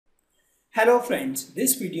Hello friends,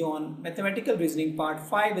 this video on Mathematical Reasoning Part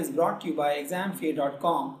 5 is brought to you by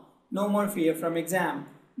examfear.com. No more fear from exam.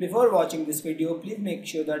 Before watching this video, please make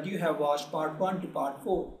sure that you have watched Part 1 to Part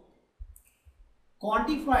 4.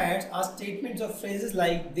 Quantifiers are statements of phrases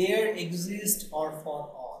like there exists or for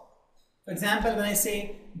all. For example, when I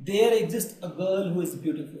say there exists a girl who is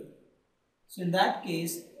beautiful. So in that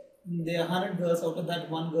case, there are 100 girls, out of that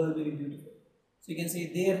one girl will be beautiful. So you can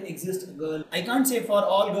say there exists a girl. I can't say for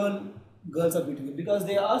all girls are beautiful because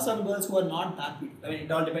there are some girls who are not that beautiful. I mean,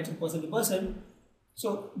 it all depends on person to person.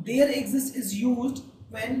 So there exists is used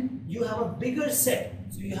when you have a bigger set.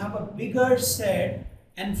 So you have a bigger set,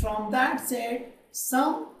 and from that set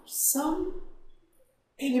some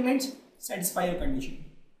elements satisfy a condition.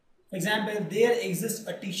 For example, there exists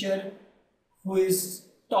a teacher who is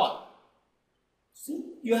tall. So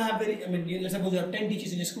you have let's suppose you have 10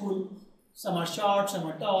 teachers in a school. Some are short, some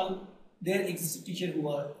are tall. There exists a teacher who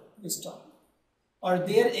is tall. Or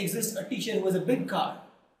there exists a teacher who has a big car.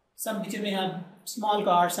 Some teacher may have small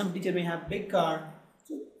car, some teacher may have big car.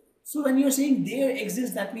 So when you're saying there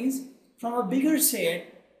exists, that means from a bigger set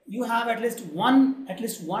you have at least one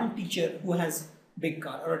teacher who has big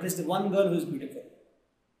car, or at least one girl who is beautiful.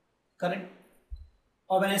 Correct?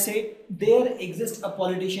 Or when I say there exists a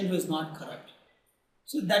politician who is not corrupt.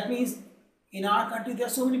 So that means in our country there are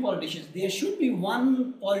so many politicians. There should be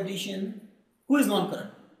one politician who is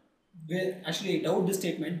non-corrupt. Actually, I doubt this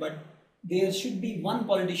statement, but there should be one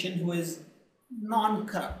politician who is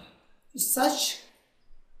non-corrupt. Such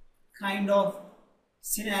kind of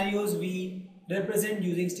scenarios we represent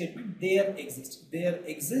using statement there exist,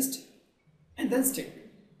 and then statement.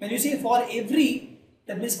 When you say for every,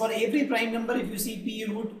 that means for every prime number, if you see p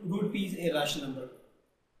root p is a rational number.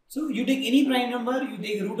 So you take any prime number, you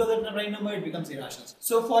take root of that prime number, it becomes irrational.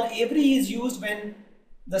 So for every is used when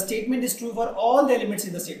the statement is true for all the elements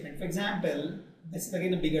in the statement. For example, this is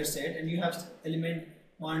again a bigger set, and you have element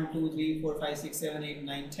 1, 2, 3, 4, 5, 6, 7, 8,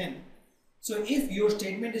 9, 10. So if your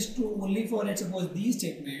statement is true only for, let's suppose, these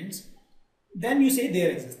statements, then you say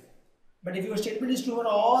there exists. But if your statement is true for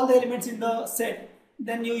all the elements in the set,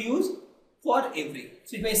 then you use for every.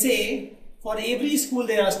 So if I say for every school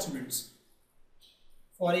there are students,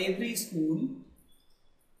 for every school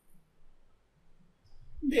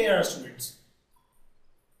there are students,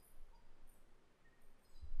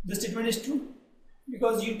 the statement is true,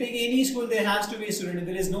 because you take any school, there has to be a student. If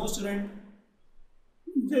there is no student,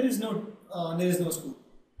 there is no school.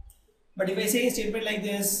 But if I say a statement like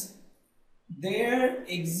this, there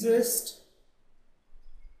exists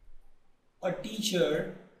a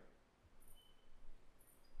teacher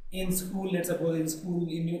in school, let's suppose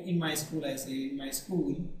in my school, I say in my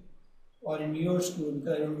school, or in your school,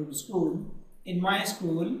 because I don't go to school, in my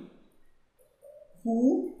school,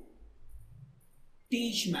 who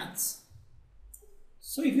teach maths.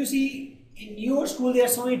 So if you see in your school there are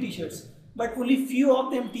so many teachers, but only few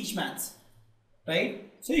of them teach maths, right?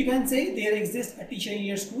 So you can say there exists a teacher in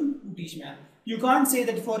your school who teach math. You can't say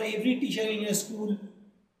that for every teacher in your school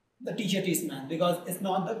the teacher teaches math, because it's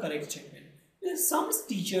not the correct statement. Some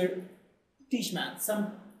teacher teach math,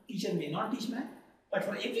 some teacher may not teach math, but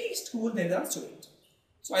for every school there are students.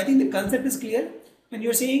 So I think the concept is clear. When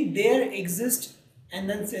you're saying there exists and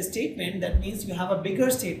then say statement, that means you have a bigger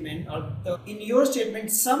statement, or in your statement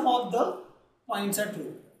some of the points are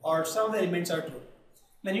true, or some of the elements are true.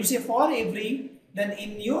 When you say for every, then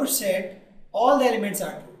in your set all the elements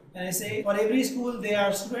are true. When I say for every school there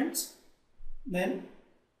are students, then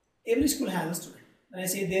every school has a student. When I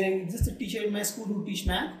say there exists a teacher in my school who teach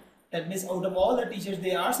math, that means out of all the teachers,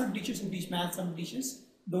 there are some teachers who teach math, some teachers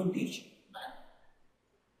don't teach math.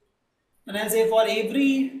 When I say for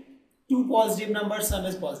every two positive numbers, sum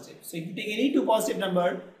is positive. So if you take any two positive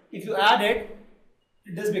number, if you add it,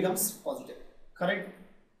 this becomes positive. Correct?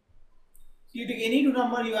 So you take any two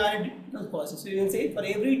number, you add it becomes positive. So you will say for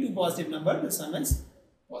every two positive number, the sum is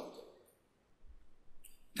positive.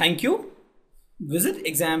 Thank you. Visit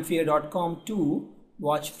examfear.com to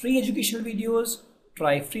watch free educational videos,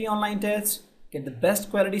 try free online tests, get the best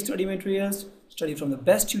quality study materials, study from the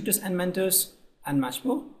best tutors and mentors, and much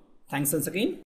more. Thanks once again.